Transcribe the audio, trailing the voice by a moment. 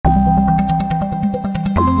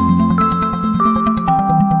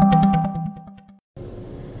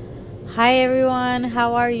Hi everyone,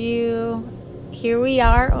 how are you? Here we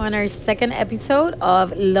are on our second episode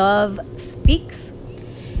of Love Speaks.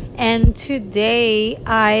 And today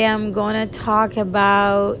I am going to talk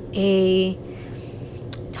about a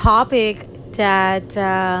topic that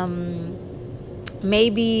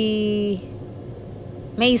may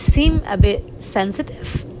seem a bit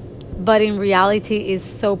sensitive, but in reality is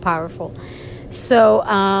so powerful. So,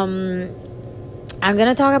 I'm going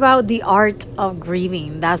to talk about the art of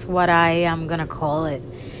grieving. That's what I am going to call it.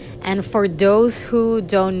 And for those who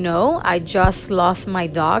don't know, I just lost my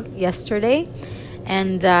dog yesterday.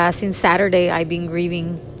 And since Saturday, I've been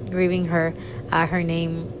grieving her. Her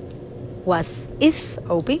name is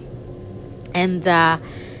Opie. And,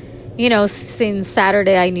 since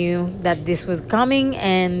Saturday, I knew that this was coming.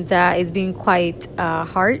 And it's been quite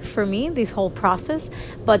hard for me, this whole process.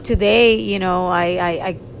 But today,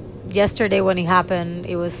 I yesterday when it happened,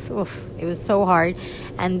 it was so hard,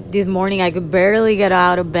 and this morning I could barely get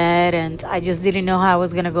out of bed, and I just didn't know how I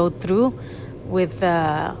was gonna go through with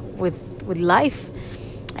life,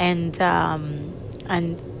 and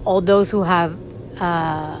all those who have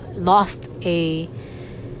lost a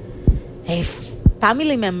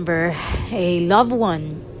family member, a loved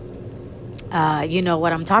one, you know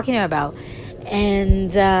what I'm talking about, and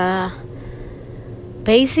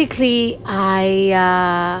basically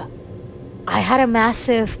I had a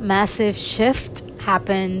massive shift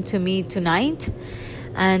happen to me tonight,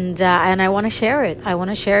 and I want to share it. I want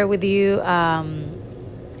to share it with you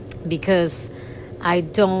because I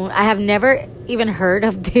have never even heard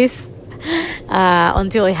of this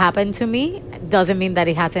until it happened to me. It doesn't mean that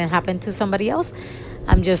it hasn't happened to somebody else.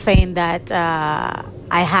 I'm just saying that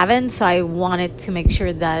I haven't, so I wanted to make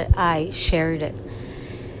sure that I shared it.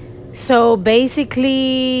 So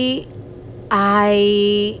basically,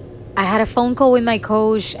 I had a phone call with my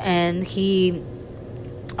coach, and he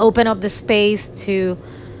opened up the space to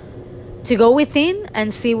go within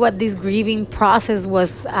and see what this grieving process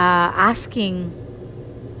was asking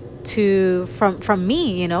from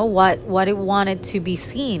me. What it wanted to be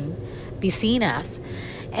seen as,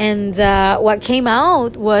 and what came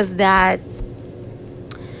out was that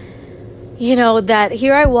that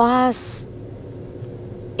here I was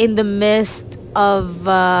in the midst of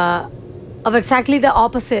exactly the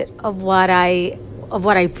opposite of what I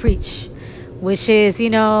preach, which is,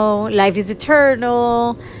 life is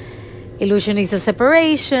eternal, illusion is a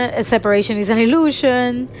separation is an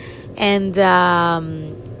illusion, and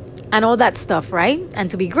all that stuff, right? And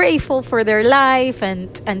to be grateful for their life,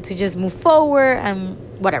 and to just move forward, and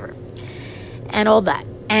whatever, and all that.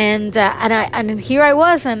 And here I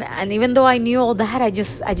was, and even though I knew all that, I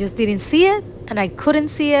just didn't see it, and I couldn't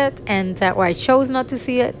see it, and or I chose not to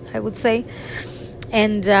see it, I would say.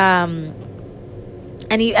 And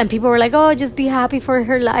people were like, "Oh, just be happy for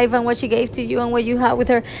her life and what she gave to you and what you had with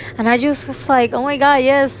her." And I just was like, "Oh my God,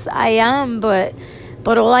 yes, I am, but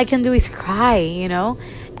all I can do is cry,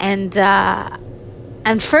 And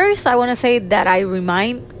first, I want to say that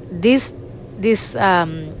this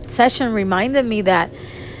session reminded me that,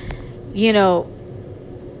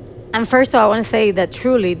 and first of all, I want to say that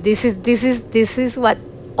truly, this is what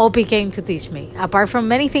Opie came to teach me. Apart from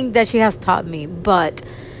many things that she has taught me, but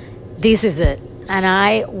this is it. And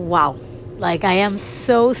I am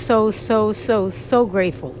so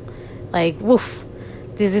grateful. Like, woof.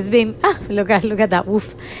 This has been look at that,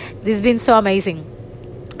 woof. This has been so amazing.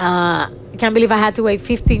 I can't believe I had to wait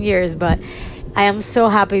 15 years, but I am so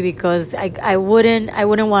happy because I wouldn't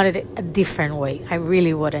want it a different way. I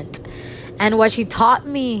really wouldn't. And what she taught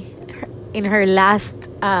me in her last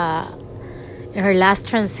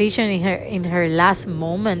transition, in her last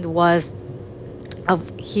moment was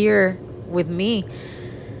of here with me,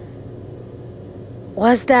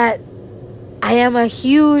 was that I am a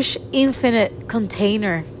huge infinite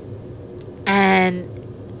container, and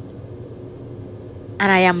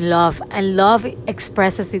I am love, and love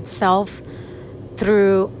expresses itself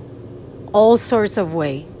through all sorts of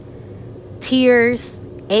ways: tears,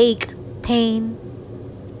 ache, pain,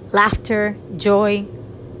 laughter, joy,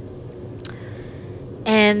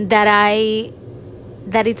 and that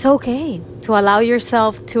it's okay to allow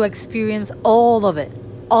yourself to experience all of it,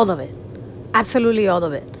 absolutely all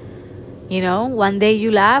of it. One day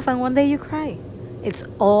you laugh and one day you cry. It's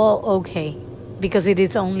all okay, because it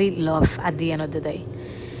is only love at the end of the day.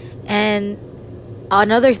 And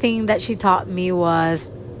another thing that she taught me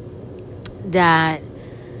was that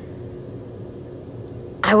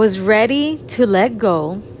I was ready to let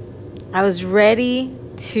go. I was ready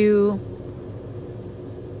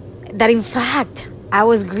that in fact, I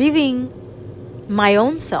was grieving my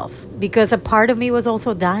own self, because a part of me was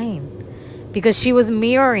also dying, because she was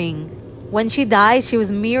mirroring when she died, she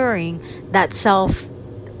was mirroring that self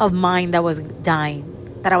of mine that was dying,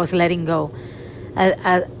 that I was letting go,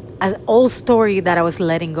 an old story that I was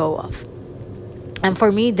letting go of. And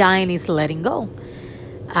for me, dying is letting go.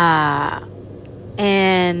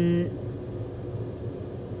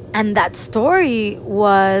 And that story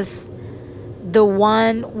was the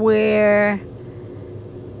one where,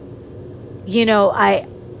 you know, I'm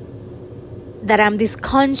this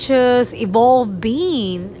conscious, evolved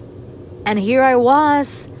being, and here I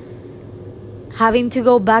was having to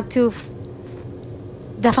go back to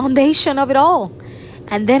the foundation of it all.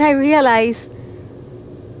 And then I realized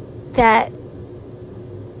that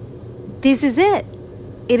this is it.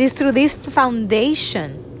 It is through this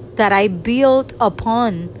foundation that I built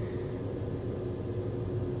upon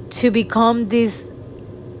to become this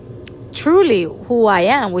truly who I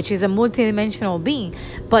am, which is a multidimensional being.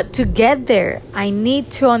 But to get there, I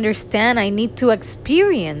need to understand, I need to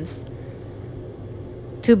experience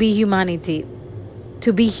to be humanity,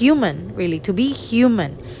 to be human, really, to be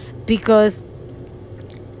human. Because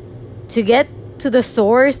to get to the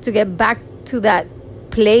source, to get back to that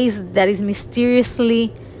place that is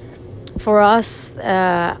mysteriously for us,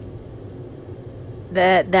 that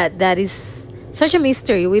is such a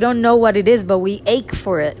mystery. We don't know what it is, but we ache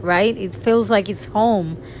for it, right? It feels like it's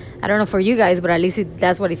home. I don't know for you guys, but at least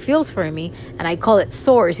that's what it feels for me. And I call it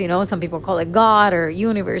source, you know. Some people call it God or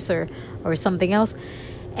universe or something else.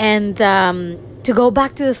 And to go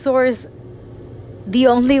back to the source, the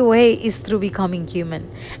only way is through becoming human.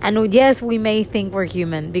 And yes, we may think we're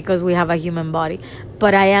human because we have a human body,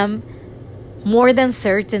 but I am more than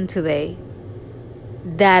certain today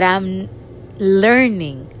that I'm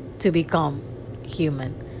learning to become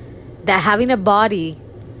human. That having a body,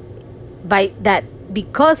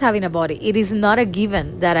 because having a body, it is not a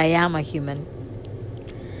given that I am a human.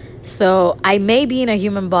 So I may be in a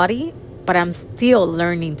human body, but I'm still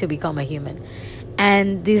learning to become a human.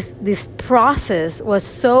 And this process was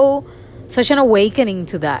such an awakening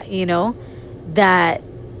to that, you know, that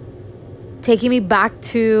taking me back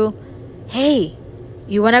to, hey,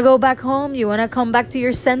 you want to go back home? You want to come back to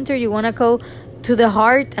your center? You want to go to the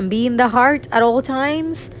heart and be in the heart at all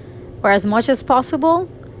times or as much as possible?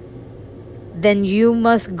 Then you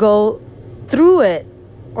must go through it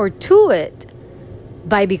or to it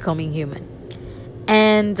by becoming human.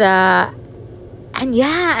 And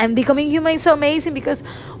becoming human is so amazing because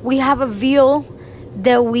we have a veil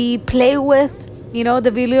that we play with, you know,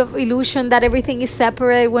 the veil of illusion that everything is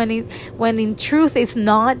separate when in truth it's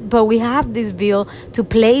not. But we have this veil to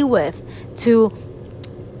play with,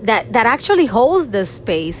 that actually holds the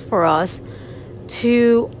space for us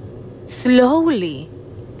to slowly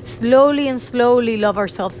love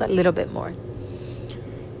ourselves a little bit more.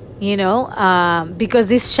 You know, because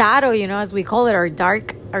this shadow, you know, as we call it, our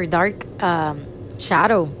dark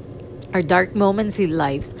shadow, our dark moments in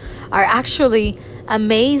lives are actually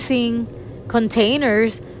amazing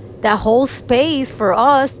containers that hold space for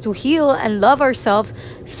us to heal and love ourselves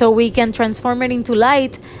so we can transform it into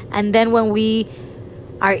light. And then when we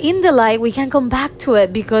are in the light, we can come back to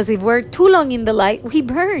it, because if we're too long in the light, we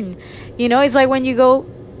burn. You know, it's like when you go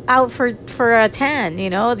out for a tan,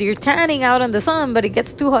 you know, you're tanning out in the sun, but it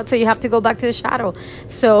gets too hot, so you have to go back to the shadow.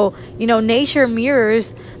 So, you know, nature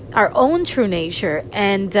mirrors our own true nature,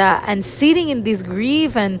 and sitting in this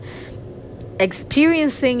grief and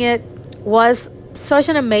experiencing it was such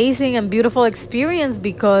an amazing and beautiful experience,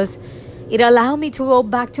 because it allowed me to go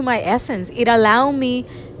back to my essence. It allowed me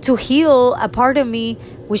to heal a part of me,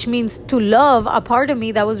 which means to love a part of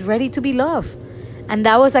me that was ready to be loved, and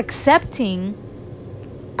that was accepting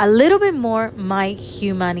a little bit more my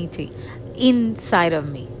humanity inside of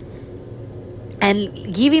me,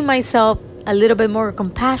 and giving myself a little bit more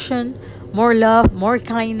compassion, more love, more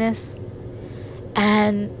kindness.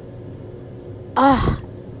 And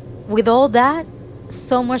with all that,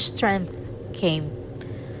 so much strength came.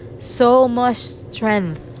 So much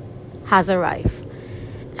strength has arrived.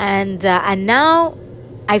 And now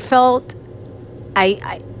I felt,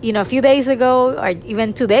 you know, a few days ago, or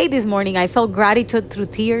even today, this morning, I felt gratitude through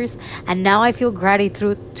tears. And now I feel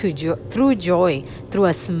gratitude through joy, through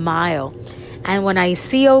a smile. And when I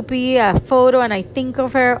see Opie, a photo, and I think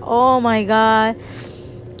of her, oh my God,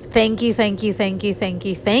 thank you.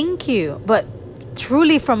 But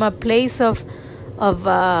truly from a place of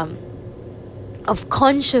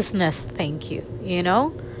consciousness, thank you, you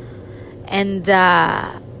know? And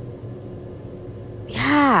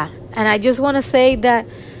and I just want to say that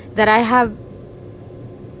I have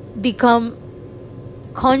become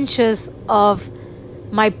conscious of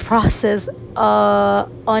my process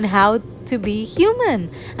on how to be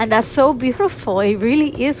human. And that's so beautiful. It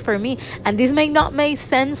really is for me. And this may not make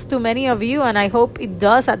sense to many of you, and I hope it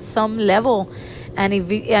does at some level. And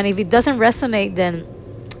if it doesn't resonate, then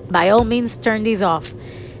by all means turn this off.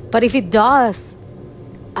 But if it does,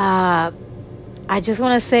 I just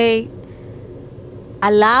want to say,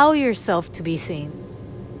 allow yourself to be seen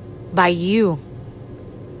by you.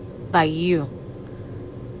 By you.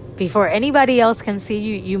 Before anybody else can see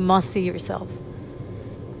you, you must see yourself.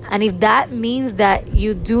 And if that means that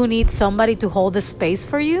you do need somebody to hold the space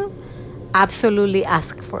for you, absolutely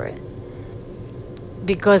ask for it.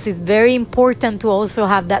 Because it's very important to also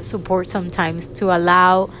have that support sometimes, to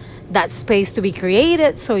allow that space to be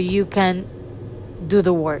created so you can do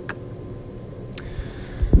the work.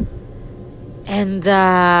 And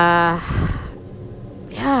I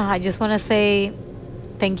just want to say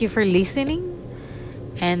thank you for listening.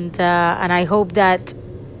 And I hope that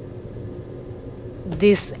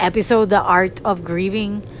this episode, The Art of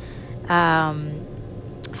Grieving,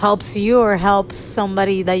 helps you or helps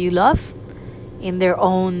somebody that you love in their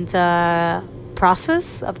own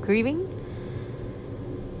process of grieving.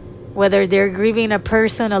 Whether they're grieving a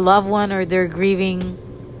person, a loved one, or they're grieving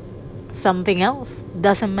something else,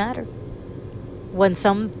 doesn't matter. When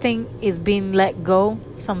something is being let go,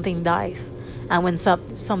 something dies. And when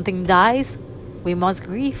something dies, we must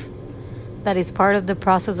grieve. That is part of the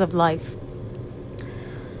process of life.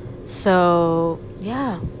 So,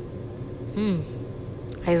 I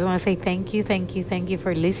just want to say thank you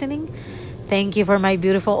for listening. Thank you for my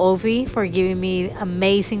beautiful Ovi for giving me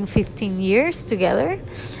amazing 15 years together,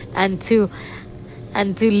 and to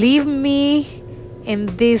leave me in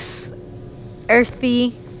this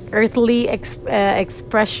earthly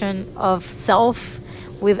expression of self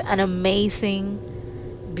with an amazing,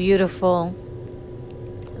 beautiful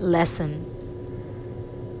lesson.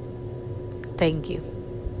 Thank you.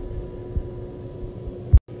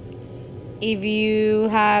 If you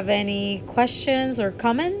have any questions or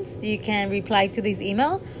comments, you can reply to this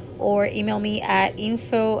email or email me at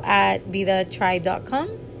info@bethetribe.com,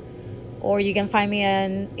 or you can find me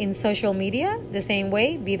in social media the same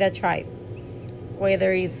way, Be The Tribe.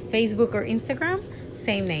 Whether it's Facebook or Instagram,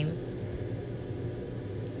 same name.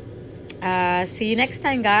 See you next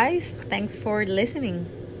time, guys. Thanks for listening.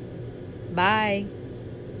 Bye.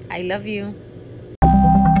 I love you.